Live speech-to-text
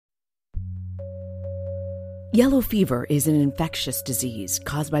Yellow fever is an infectious disease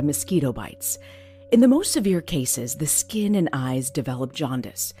caused by mosquito bites. In the most severe cases, the skin and eyes develop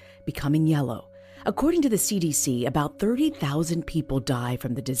jaundice, becoming yellow. According to the CDC, about 30,000 people die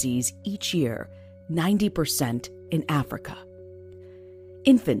from the disease each year, 90% in Africa.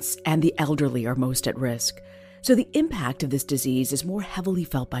 Infants and the elderly are most at risk, so the impact of this disease is more heavily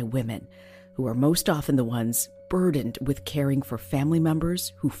felt by women, who are most often the ones burdened with caring for family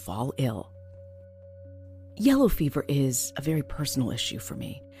members who fall ill. Yellow fever is a very personal issue for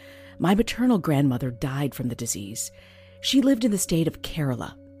me. My maternal grandmother died from the disease. She lived in the state of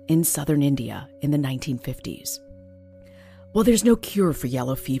Kerala, in southern India, in the 1950s. While there's no cure for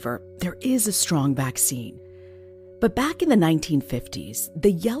yellow fever, there is a strong vaccine. But back in the 1950s,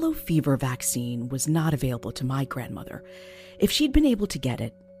 the yellow fever vaccine was not available to my grandmother. If she'd been able to get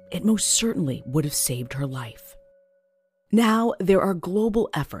it, it most certainly would have saved her life. Now, there are global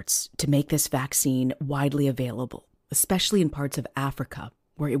efforts to make this vaccine widely available, especially in parts of Africa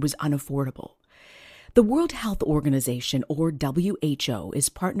where it was unaffordable. The World Health Organization, or WHO, is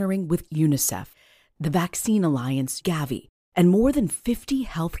partnering with UNICEF, the Vaccine Alliance, Gavi, and more than 50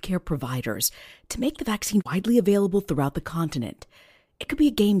 healthcare providers to make the vaccine widely available throughout the continent. It could be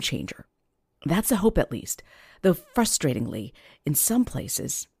a game changer. That's a hope, at least, though frustratingly, in some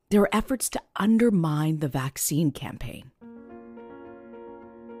places, there are efforts to undermine the vaccine campaign.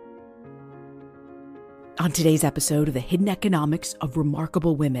 On today's episode of The Hidden Economics of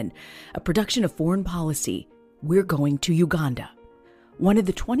Remarkable Women, a production of Foreign Policy, we're going to Uganda, one of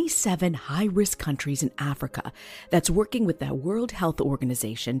the 27 high-risk countries in Africa that's working with the World Health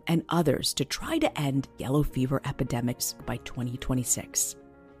Organization and others to try to end yellow fever epidemics by 2026.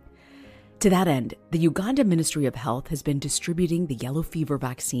 To that end, the Uganda Ministry of Health has been distributing the yellow fever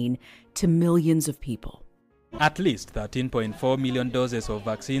vaccine to millions of people. At least 13.4 million doses of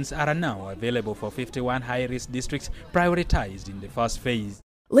vaccines are now available for 51 high-risk districts prioritized in the first phase.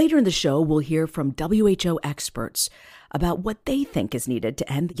 Later in the show, we'll hear from WHO experts about what they think is needed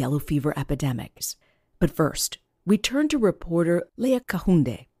to end the yellow fever epidemics. But first, we turn to reporter Leah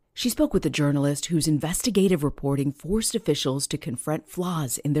Kahunde. She spoke with a journalist whose investigative reporting forced officials to confront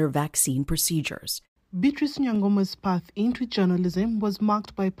flaws in their vaccine procedures. Beatrice Nyangoma's path into journalism was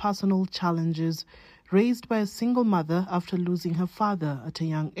marked by personal challenges. Raised by a single mother after losing her father at a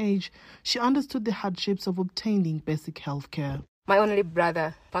young age, she understood the hardships of obtaining basic health care. My only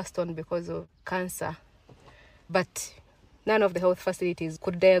brother passed on because of cancer, but none of the health facilities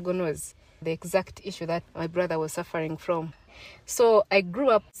could diagnose the exact issue that my brother was suffering from. So I grew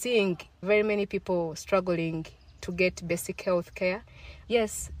up seeing very many people struggling to get basic health care.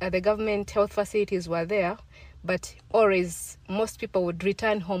 Yes, the government health facilities were there, but always most people would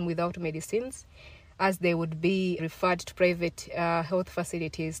return home without medicines, as they would be referred to private health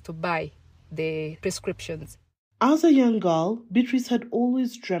facilities to buy the prescriptions. As a young girl, Beatrice had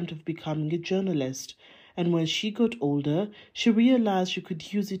always dreamt of becoming a journalist, and when she got older, she realized she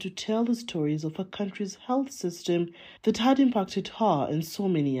could use it to tell the stories of her country's health system that had impacted her and so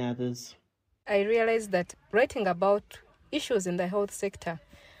many others. I realized that writing about issues in the health sector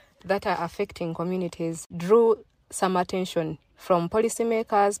that are affecting communities drew some attention from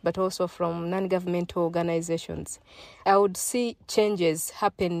policymakers, but also from non-governmental organizations. I would see changes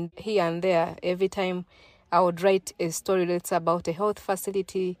happen here and there every time I would write a story that's about a health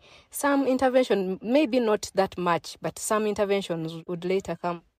facility. Some intervention, maybe not that much, but some interventions would later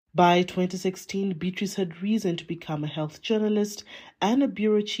come. By 2016, Beatrice had reason to become a health journalist and a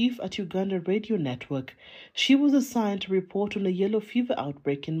bureau chief at Uganda Radio Network. She was assigned to report on a yellow fever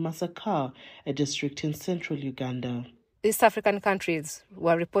outbreak in Masaka, a district in central Uganda. East African countries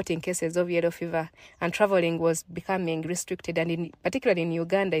were reporting cases of yellow fever, and traveling was becoming restricted. And particularly in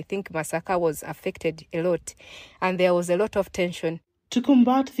Uganda, I think Masaka was affected a lot, and there was a lot of tension. To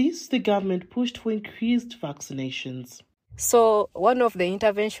combat this, the government pushed for increased vaccinations. So one of the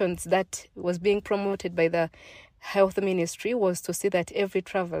interventions that was being promoted by the health ministry was to see that every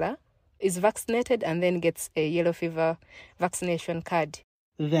traveler is vaccinated and then gets a yellow fever vaccination card.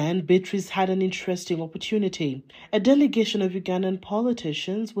 Then Beatrice had an interesting opportunity. A delegation of Ugandan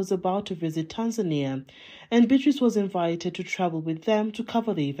politicians was about to visit Tanzania, and Beatrice was invited to travel with them to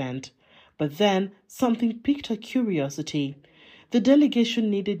cover the event. But then something piqued her curiosity. The delegation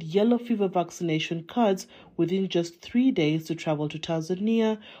needed yellow fever vaccination cards within just 3 days to travel to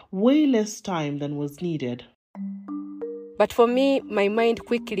Tanzania, way less time than was needed. But for me, my mind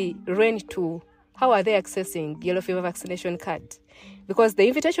quickly ran to how are they accessing yellow fever vaccination card? Because the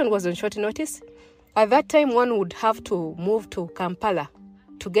invitation was on short notice. At that time, one would have to move to Kampala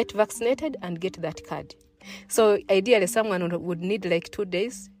to get vaccinated and get that card. So ideally, someone would need like 2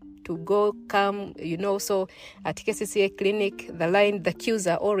 days to to go come, so at KCCA clinic, the queues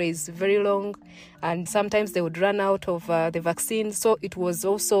are always very long, and sometimes they would run out of the vaccine. So it was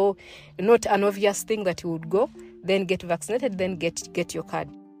also not an obvious thing that you would go, then get vaccinated, then get your card.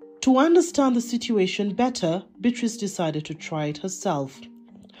 To understand the situation better, Beatrice decided to try it herself.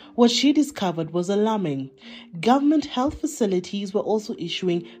 What she discovered was alarming. Government health facilities were also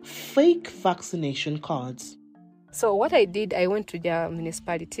issuing fake vaccination cards. So what I did, I went to the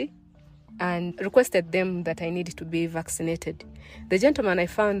municipality and requested them that I needed to be vaccinated. The gentleman I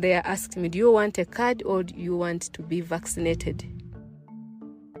found there asked me, do you want a card or do you want to be vaccinated?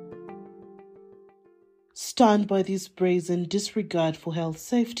 Stunned by this brazen disregard for health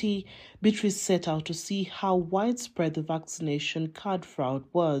safety, Beatrice set out to see how widespread the vaccination card fraud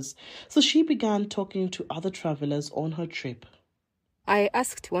was, so she began talking to other travelers on her trip. I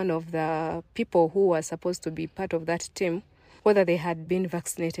asked one of the people who was supposed to be part of that team whether they had been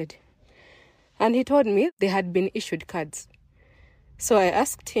vaccinated. And he told me they had been issued cards. So I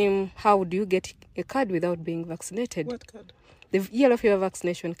asked him, how do you get a card without being vaccinated? What card? The yellow fever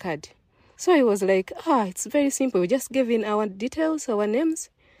vaccination card. So he was like, it's very simple. We just gave in our details, our names,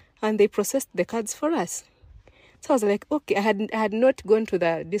 and they processed the cards for us. So I was like, okay, I had not gone to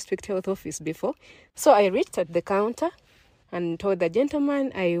the district health office before. So I reached at the counter and told the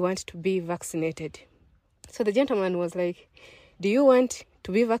gentleman I want to be vaccinated. So the gentleman was like, do you want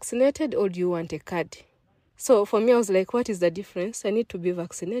to be vaccinated or do you want a card? So for me, I was like, what is the difference? I need to be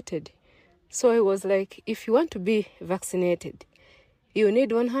vaccinated. So I was like, if you want to be vaccinated, you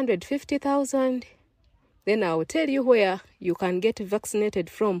need 150,000. Then I'll tell you where you can get vaccinated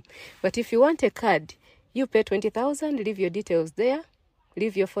from. But if you want a card, you pay 20,000, leave your details there,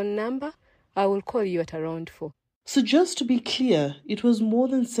 leave your phone number. I will call you at around 4. So just to be clear, it was more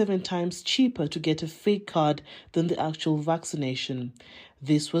than 7 times cheaper to get a fake card than the actual vaccination.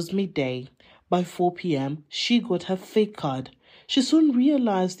 This was midday. By 4 p.m., she got her fake card. She soon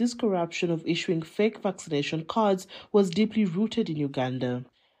realized this corruption of issuing fake vaccination cards was deeply rooted in Uganda.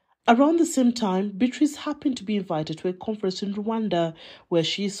 Around the same time, Beatrice happened to be invited to a conference in Rwanda where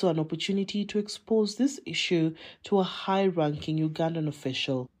she saw an opportunity to expose this issue to a high-ranking Ugandan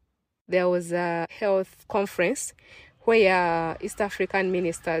official. There was a health conference where East African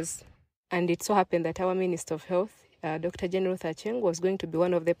ministers, and it so happened that our Minister of Health, Dr. General Thacheng, was going to be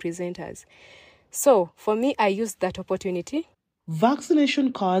one of the presenters. So for me, I used that opportunity.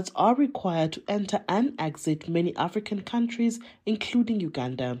 Vaccination cards are required to enter and exit many African countries, including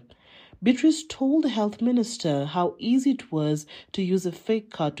Uganda. Beatrice told the health minister how easy it was to use a fake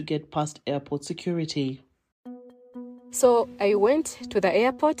card to get past airport security. So I went to the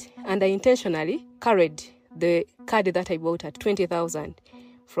airport and I intentionally carried the card that I bought at 20,000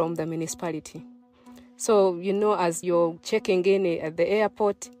 from the municipality. So, as you're checking in at the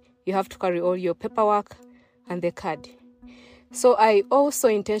airport, you have to carry all your paperwork and the card. So I also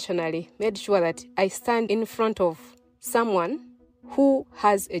intentionally made sure that I stand in front of someone who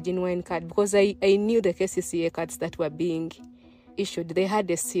has a genuine card because I knew the KCCA cards that were being issued. They had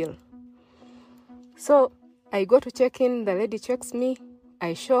a seal. So I go to check in, the lady checks me,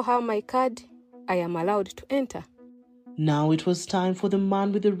 I show her my card, I am allowed to enter. Now it was time for the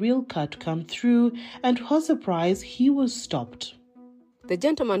man with the real card to come through, and to her surprise, he was stopped. The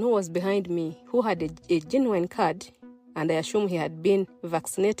gentleman who was behind me, who had a genuine card, and I assume he had been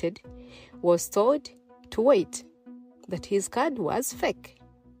vaccinated, was told to wait, that his card was fake.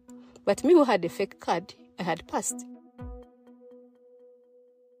 But me who had a fake card, I had passed.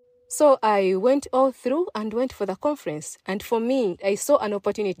 So I went all through and went for the conference. And for me, I saw an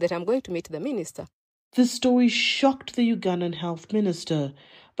opportunity that I'm going to meet the minister. The story shocked the Ugandan health minister,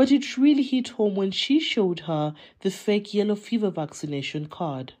 but it really hit home when she showed her the fake yellow fever vaccination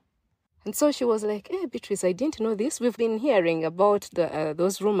card. And so she was like, hey, Beatrice, I didn't know this. We've been hearing about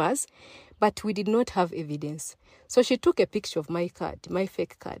those rumors, but we did not have evidence. So she took a picture of my card, my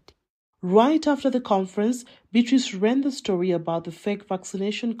fake card. Right after the conference, Beatrice ran the story about the fake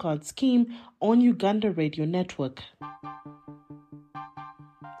vaccination card scheme on Uganda Radio Network.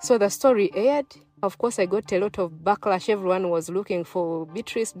 So the story aired. Of course, I got a lot of backlash. Everyone was looking for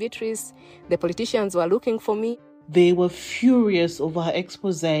Beatrice. The politicians were looking for me. They were furious over her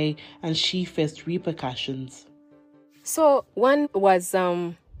expose, and she faced repercussions. So one was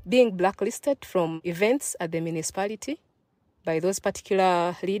being blacklisted from events at the municipality by those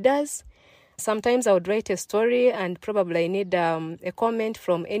particular leaders. Sometimes I would write a story and probably I need a comment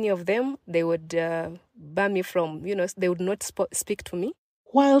from any of them. They would ban me from, they would not speak to me.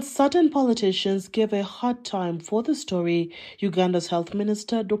 While certain politicians gave a hard time for the story, Uganda's Health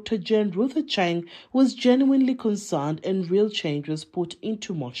Minister, Dr. Jane Ruth Acheng, was genuinely concerned and real change was put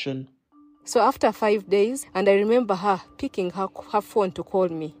into motion. So after 5 days, and I remember her picking her phone to call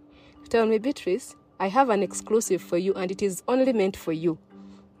me, to tell me, Beatrice, I have an exclusive for you and it is only meant for you.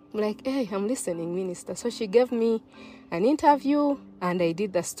 I'm like, hey, I'm listening, Minister. So she gave me an interview and I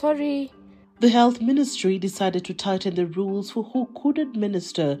did the story. The Health Ministry decided to tighten the rules for who could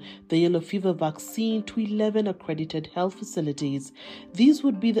administer the yellow fever vaccine to 11 accredited health facilities. These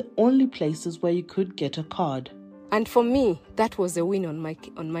would be the only places where you could get a card. And for me, that was a win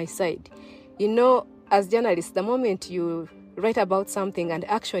on my side. You know, as journalists, the moment you write about something and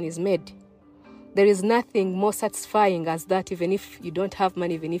action is made, there is nothing more satisfying as that, even if you don't have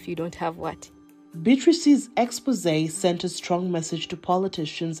money, even if you don't have what. Beatrice's expose sent a strong message to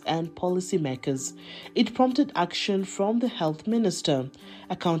politicians and policymakers. It prompted action from the health minister.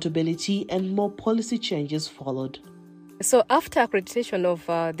 Accountability and more policy changes followed. So after accreditation of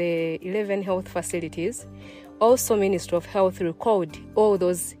the 11 health facilities, also Ministry of Health recalled all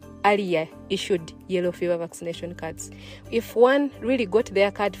those earlier issued yellow fever vaccination cards. If one really got their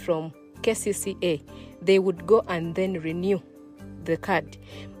card from KCCA, they would go and then renew the card.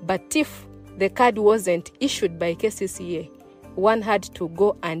 But if the card wasn't issued by KCCA, one had to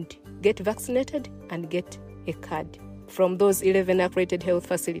go and get vaccinated and get a card from those 11 accredited health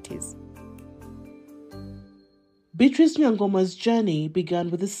facilities. Beatrice Nyangoma's journey began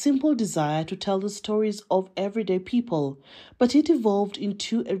with a simple desire to tell the stories of everyday people, but it evolved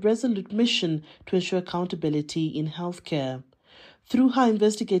into a resolute mission to ensure accountability in healthcare. Through her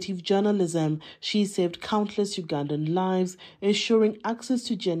investigative journalism, she saved countless Ugandan lives, ensuring access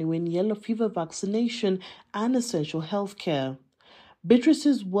to genuine yellow fever vaccination and essential healthcare.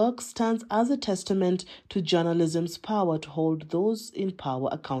 Beatrice's work stands as a testament to journalism's power to hold those in power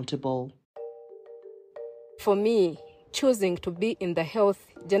accountable. For me, choosing to be in the health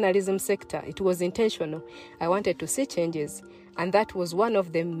journalism sector, it was intentional. I wanted to see changes, and that was one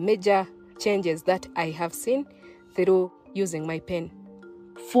of the major changes that I have seen through using my pen.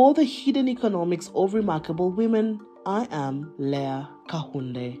 For the hidden economics of remarkable women, I am Leah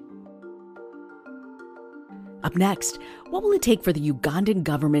Kahunde. Up next, what will it take for the Ugandan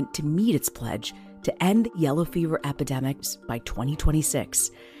government to meet its pledge to end yellow fever epidemics by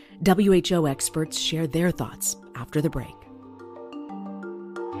 2026? WHO experts share their thoughts after the break.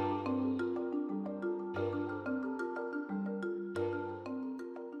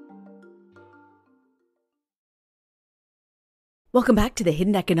 Welcome back to the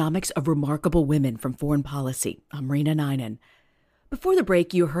Hidden Economics of Remarkable Women from Foreign Policy. I'm Reena Ninan. Before the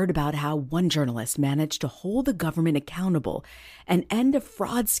break, you heard about how one journalist managed to hold the government accountable and end a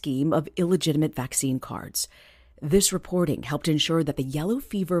fraud scheme of illegitimate vaccine cards. This reporting helped ensure that the yellow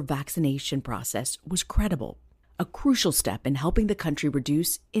fever vaccination process was credible, a crucial step in helping the country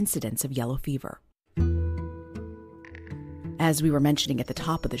reduce incidents of yellow fever. As we were mentioning at the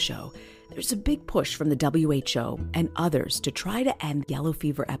top of the show, there's a big push from the WHO and others to try to end yellow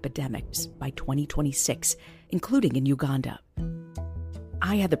fever epidemics by 2026, including in Uganda.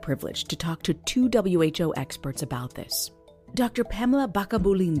 I had the privilege to talk to two WHO experts about this. Dr. Pamela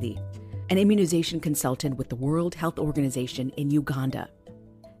Bakkabulindi, an immunization consultant with the World Health Organization in Uganda,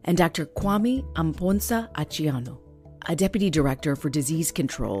 and Dr. Kwame Amponsa-Achiano, a deputy director for disease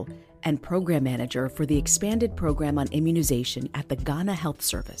control and program manager for the expanded program on immunization at the Ghana Health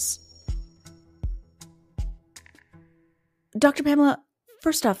Service. Dr. Pamela,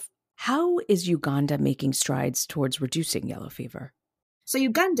 first off, how is Uganda making strides towards reducing yellow fever? So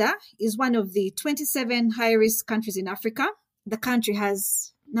Uganda is one of the 27 high-risk countries in Africa. The country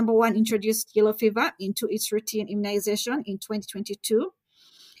has, number one, introduced yellow fever into its routine immunization in 2022.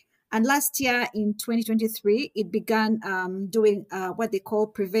 And last year, in 2023, it began doing what they call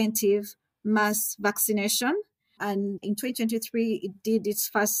preventive mass vaccination. And in 2023, it did its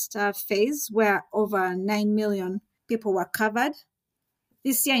first phase where over 9 million people were covered.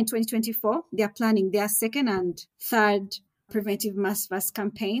 This year, in 2024, they are planning their second and third preventive mass vax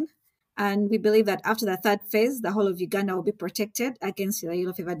campaign. And we believe that after the third phase, the whole of Uganda will be protected against the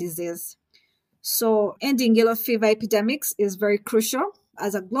yellow fever disease. So ending yellow fever epidemics is very crucial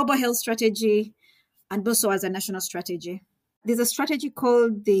as a global health strategy and also as a national strategy. There's a strategy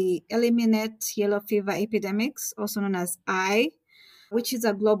called the Eliminate Yellow Fever Epidemics, also known as I, which is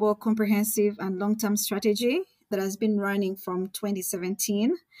a global comprehensive and long-term strategy that has been running from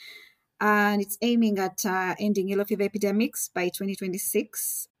 2017. And it's aiming at ending yellow fever epidemics by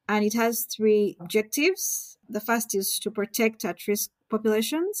 2026. And it has three objectives. The first is to protect at-risk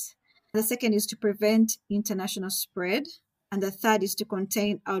populations. The second is to prevent international spread. And the third is to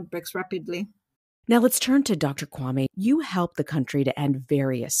contain outbreaks rapidly. Now let's turn to Dr. Kwame. You helped the country to end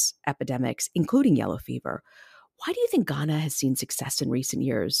various epidemics, including yellow fever. Why do you think Ghana has seen success in recent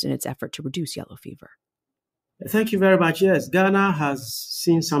years in its effort to reduce yellow fever? Thank you very much. Yes, Ghana has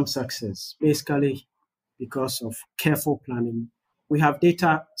seen some success, basically because of careful planning. We have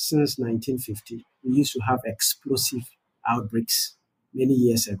data since 1950. We used to have explosive outbreaks many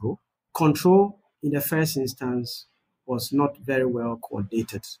years ago. Control in the first instance was not very well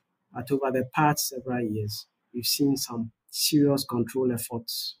coordinated. But over the past several years, we've seen some serious control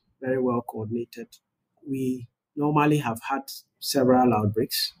efforts, very well coordinated. We normally have had several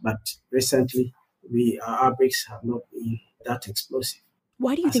outbreaks, but recently our outbreaks have not been that explosive.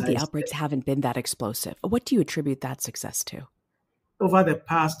 Why do you think the outbreaks haven't been that explosive? What do you attribute that success to? Over the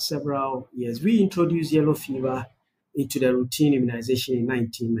past several years, we introduced yellow fever into the routine immunization in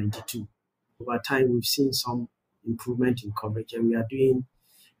 1992. Over time, we've seen some improvement in coverage, and we are doing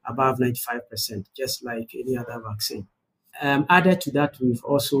above 95%, just like any other vaccine. Added to that, we've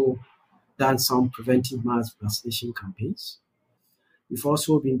also done some preventive mass vaccination campaigns. We've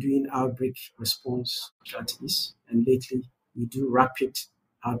also been doing outbreak response strategies, and lately we do rapid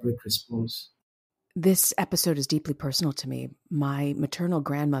outbreak response. This episode is deeply personal to me. My maternal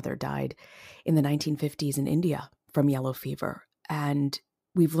grandmother died in the 1950s in India from yellow fever, and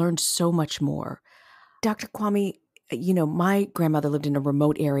we've learned so much more. Dr. Kwame, my grandmother lived in a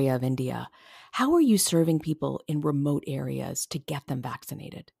remote area of India. How are you serving people in remote areas to get them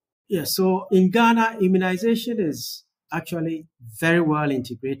vaccinated? Yeah, so in Ghana, immunization is actually very well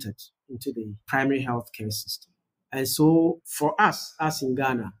integrated into the primary healthcare system. And so for us, as in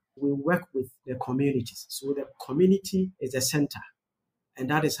Ghana, we work with the communities. So the community is the center. And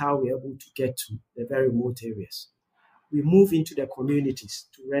that is how we're able to get to the very remote areas. We move into the communities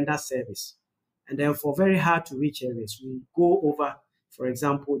to render service. And then for very hard to reach areas, we go over, for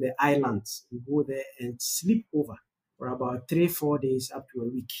example, the islands. We go there and sleep over for about 3-4 days up to a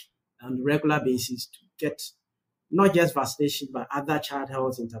week on a regular basis to get not just vaccination, but other child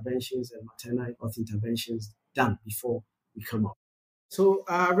health interventions and maternal health interventions done before we come out. So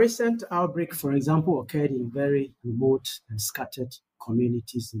our recent outbreak, for example, occurred in very remote and scattered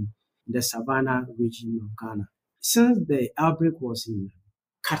communities in the savannah region of Ghana. Since the outbreak was in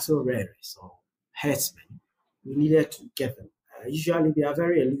cattle rearers or herdsmen, we needed to get them. Usually they are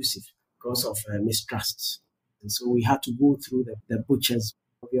very elusive because of mistrust. And so we had to go through the butchers.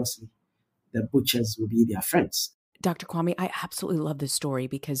 Obviously, the butchers will be their friends. Dr. Kwame, I absolutely love this story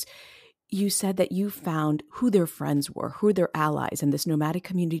because you said that you found who their friends were, who their allies, and this nomadic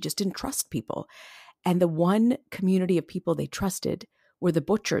community just didn't trust people. And the one community of people they trusted were the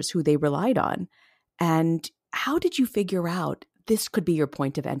butchers who they relied on. And how did you figure out this could be your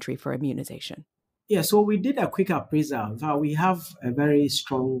point of entry for immunization? Yeah, so we did a quick appraisal. We have a very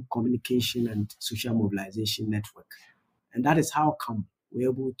strong communication and social mobilization network. And that is how come we're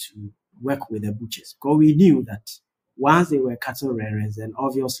able to work with the butchers. Because we knew that once they were cattle rearers, then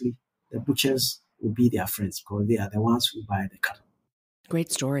obviously the butchers will be their friends because they are the ones who buy the cattle.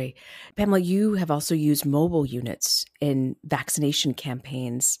 Great story. Pamela, you have also used mobile units in vaccination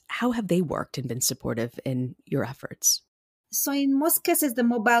campaigns. How have they worked and been supportive in your efforts? So in most cases, the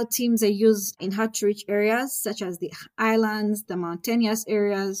mobile teams are used in hard-to-reach areas, such as the islands, the mountainous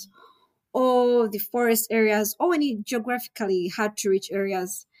areas, or the forest areas, or any geographically hard-to-reach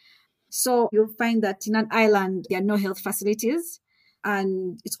areas. So you'll find that in an island, there are no health facilities,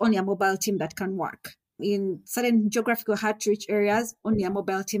 and it's only a mobile team that can work. In certain geographical hard-to-reach areas, only a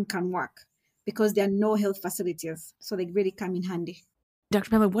mobile team can work because there are no health facilities. So they really come in handy. Dr.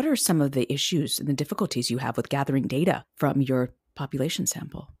 Pamela, what are some of the issues and the difficulties you have with gathering data from your population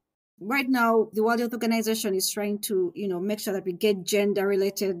sample? Right now, the World Health Organization is trying to, make sure that we get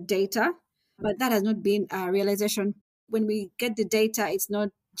gender-related data, but that has not been a realization. When we get the data, it's not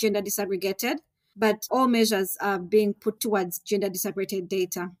gender disaggregated, but all measures are being put towards gender disaggregated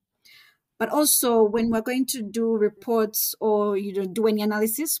data. But also, when we're going to do reports or do any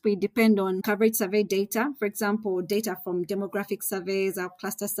analysis, we depend on coverage survey data, for example, data from demographic surveys or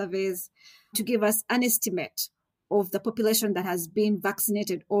cluster surveys, to give us an estimate of the population that has been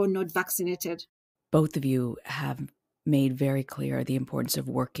vaccinated or not vaccinated. Both of you have made very clear the importance of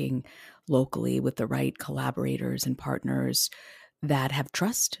working locally with the right collaborators and partners that have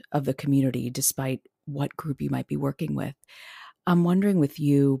trust of the community, despite what group you might be working with. I'm wondering with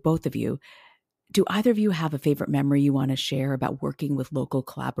you, both of you, do either of you have a favorite memory you want to share about working with local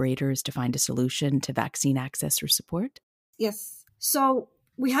collaborators to find a solution to vaccine access or support? Yes. So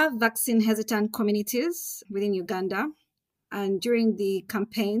we have vaccine hesitant communities within Uganda. And during the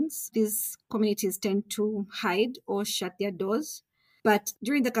campaigns, these communities tend to hide or shut their doors. But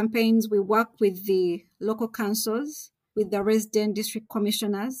during the campaigns, we work with the local councils, with the resident district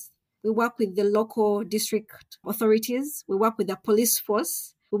commissioners. We work with the local district authorities. We work with the police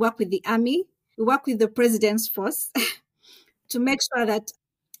force. We work with the army. We work with the president's force to make sure that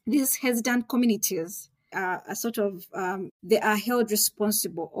these hesitant communities are they are held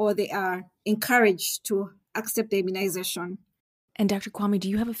responsible, or they are encouraged to accept the immunization. And Dr. Kwame, do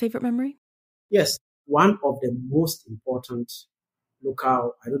you have a favorite memory? Yes, one of the most important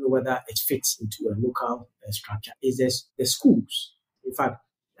local, I don't know whether it fits into a local structure, is the schools. In fact,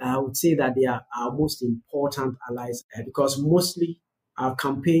 I would say that they are our most important allies because mostly our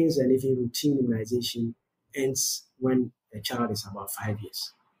campaigns and even routine immunization ends when a child is about 5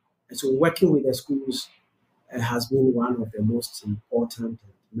 years. And so working with the schools has been one of the most important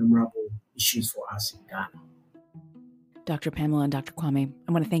and memorable issues for us in Ghana. Dr. Pamela and Dr. Kwame,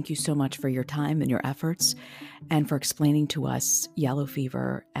 I want to thank you so much for your time and your efforts and for explaining to us yellow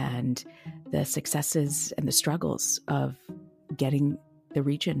fever and the successes and the struggles of getting the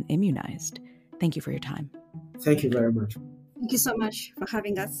region immunized. Thank you for your time. Thank you very much. Thank you so much for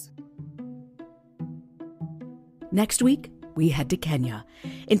having us. Next week, we head to Kenya.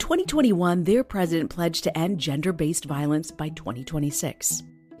 In 2021, their president pledged to end gender-based violence by 2026.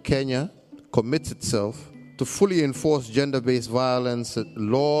 Kenya commits itself to fully enforce gender-based violence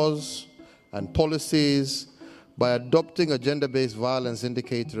laws and policies by adopting a gender-based violence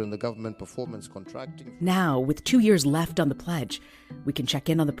indicator in the government performance contracting. Now, with 2 years left on the pledge, we can check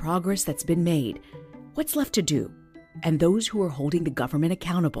in on the progress that's been made, what's left to do, and those who are holding the government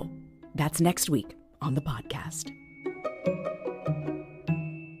accountable. That's next week on the podcast.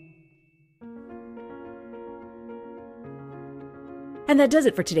 And that does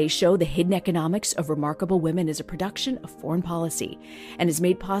it for today's show. The Hidden Economics of Remarkable Women is a production of Foreign Policy and is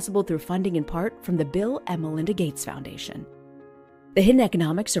made possible through funding in part from the Bill and Melinda Gates Foundation. The Hidden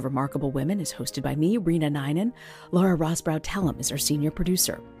Economics of Remarkable Women is hosted by me, Reena Ninan. Laura Rosbrow-Tellem is our senior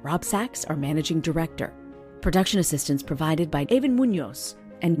producer. Rob Sachs, our managing director. Production assistance provided by Evan Munoz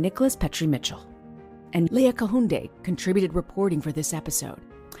and Nicholas Petrie-Mitchell. And Leah Kahunde contributed reporting for this episode.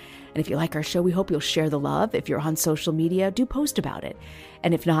 And if you like our show, we hope you'll share the love. If you're on social media, do post about it.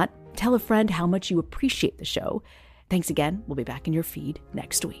 And if not, tell a friend how much you appreciate the show. Thanks again. We'll be back in your feed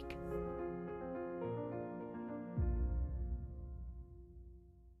next week.